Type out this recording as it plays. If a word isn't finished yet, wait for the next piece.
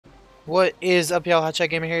What is up, y'all? Hotshot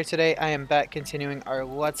Gamer here. Today I am back continuing our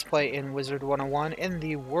Let's Play in Wizard101 in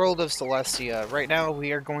the world of Celestia. Right now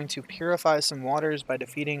we are going to purify some waters by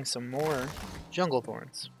defeating some more jungle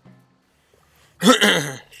thorns.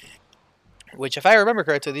 Which, if I remember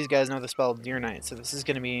correctly, these guys know the spell Deer Knight, so this is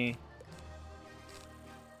going to be...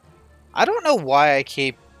 I don't know why I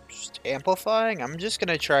keep just amplifying. I'm just going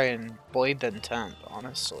to try and blade the intent,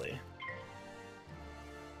 honestly.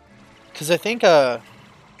 Because I think, I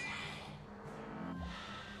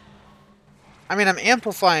mean, I'm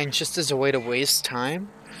amplifying just as a way to waste time.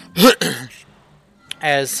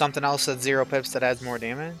 As something else that's 0 pips that adds more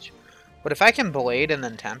damage. But if I can Blade and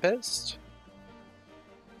then Tempest...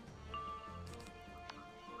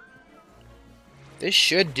 this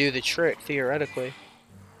should do the trick, theoretically.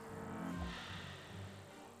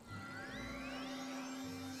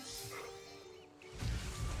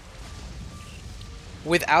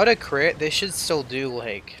 Without a crit, this should still do,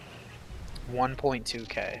 like,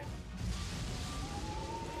 1.2k.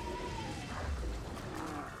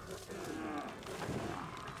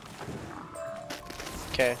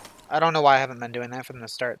 Okay. I don't know why I haven't been doing that from the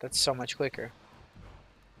start. That's so much quicker.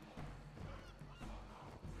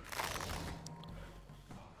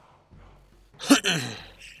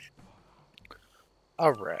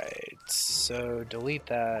 Alright, so delete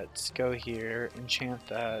that, go here, enchant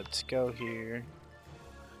that, go here.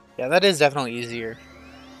 Yeah, that is definitely easier.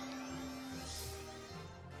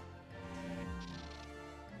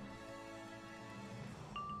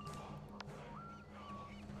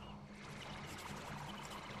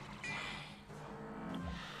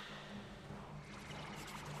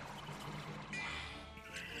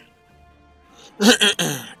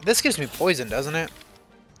 This gives me poison, doesn't it?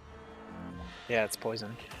 Yeah, it's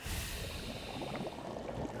poison.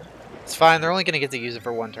 It's fine, they're only gonna get to use it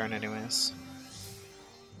for 1 turn anyways.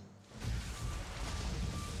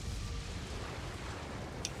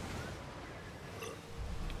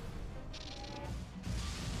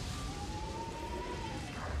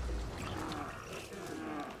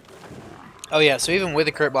 Oh yeah, so even with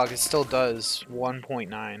the crit block, it still does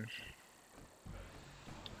 1.9.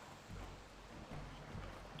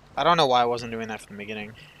 I don't know why I wasn't doing that from the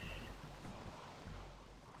beginning.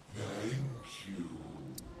 Thank you.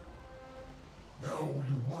 Now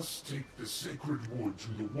you must take the sacred wood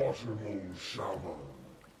to the Waterfall shaman,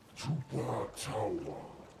 Tupa Tawa.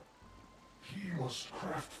 He must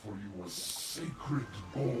craft for you a sacred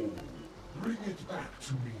bowl. Bring it back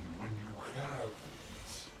to me when you have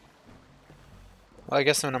it. Well, I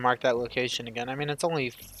guess I'm gonna mark that location again. I mean, it's only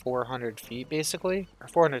 400 feet, basically. Or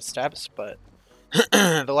 400 steps, but...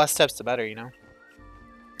 the less steps, the better, you know?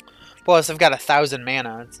 Plus, I've got 1,000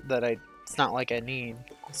 mana that it's not like I need,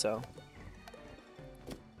 so...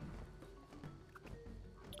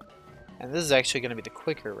 And this is actually gonna be the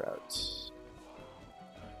quicker route.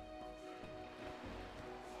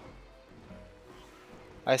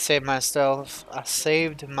 I saved myself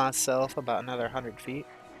about another 100 feet.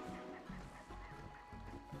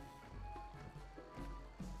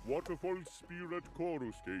 Waterfall spirit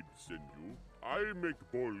Koru State send you. I make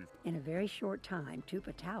bold. In a very short time,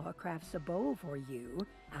 Tupatawa crafts a bowl for you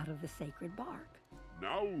out of the sacred bark.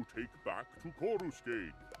 Now take back to Koru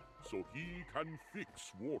State, so he can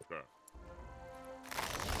fix water.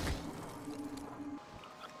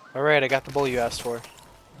 Alright, I got the bowl you asked for.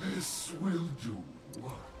 This will do.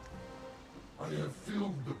 I have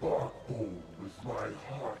filled the bark bowl with my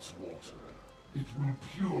heart's water. It will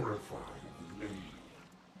purify the lake.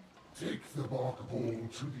 Take the bark bowl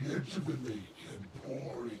to the edge of the lake and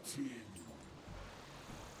pour it in.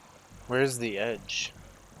 Where's the edge?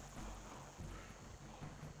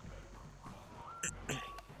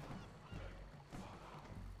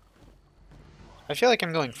 I feel like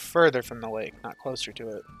I'm going further from the lake, not closer to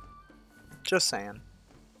it. Just saying.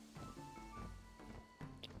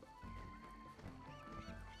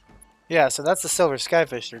 Yeah, so that's the silver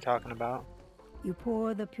skyfish they're talking about. You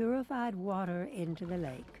pour the purified water into the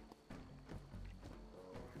lake.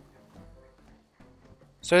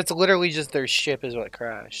 So it's literally just their ship is what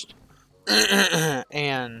crashed.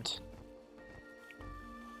 And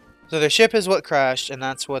so their ship is what crashed, and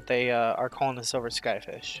that's what they are calling the silver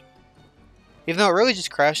skyfish. Even though it really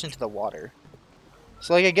just crashed into the water.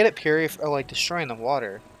 So like I get it like destroying the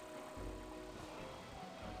water.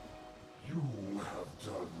 You have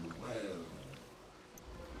done well.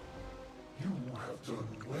 You have done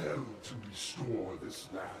well to restore this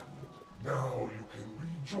land. Now you can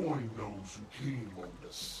rejoin those who came on the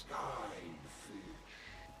Skyfish.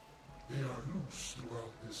 They are loose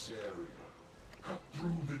throughout this area. Cut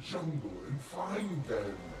through the jungle and find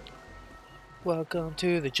them. Welcome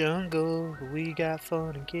to the jungle. We got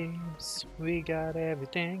fun and games. We got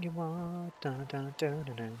everything you want. Dun, dun, dun,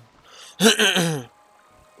 dun, dun.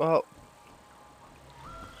 Well,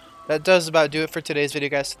 that does about do it for today's video,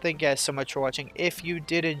 guys. So thank you guys so much for watching. If you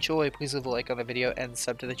did enjoy, please leave a like on the video and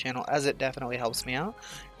sub to the channel, as it definitely helps me out.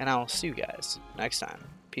 And I will see you guys next time.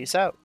 Peace out.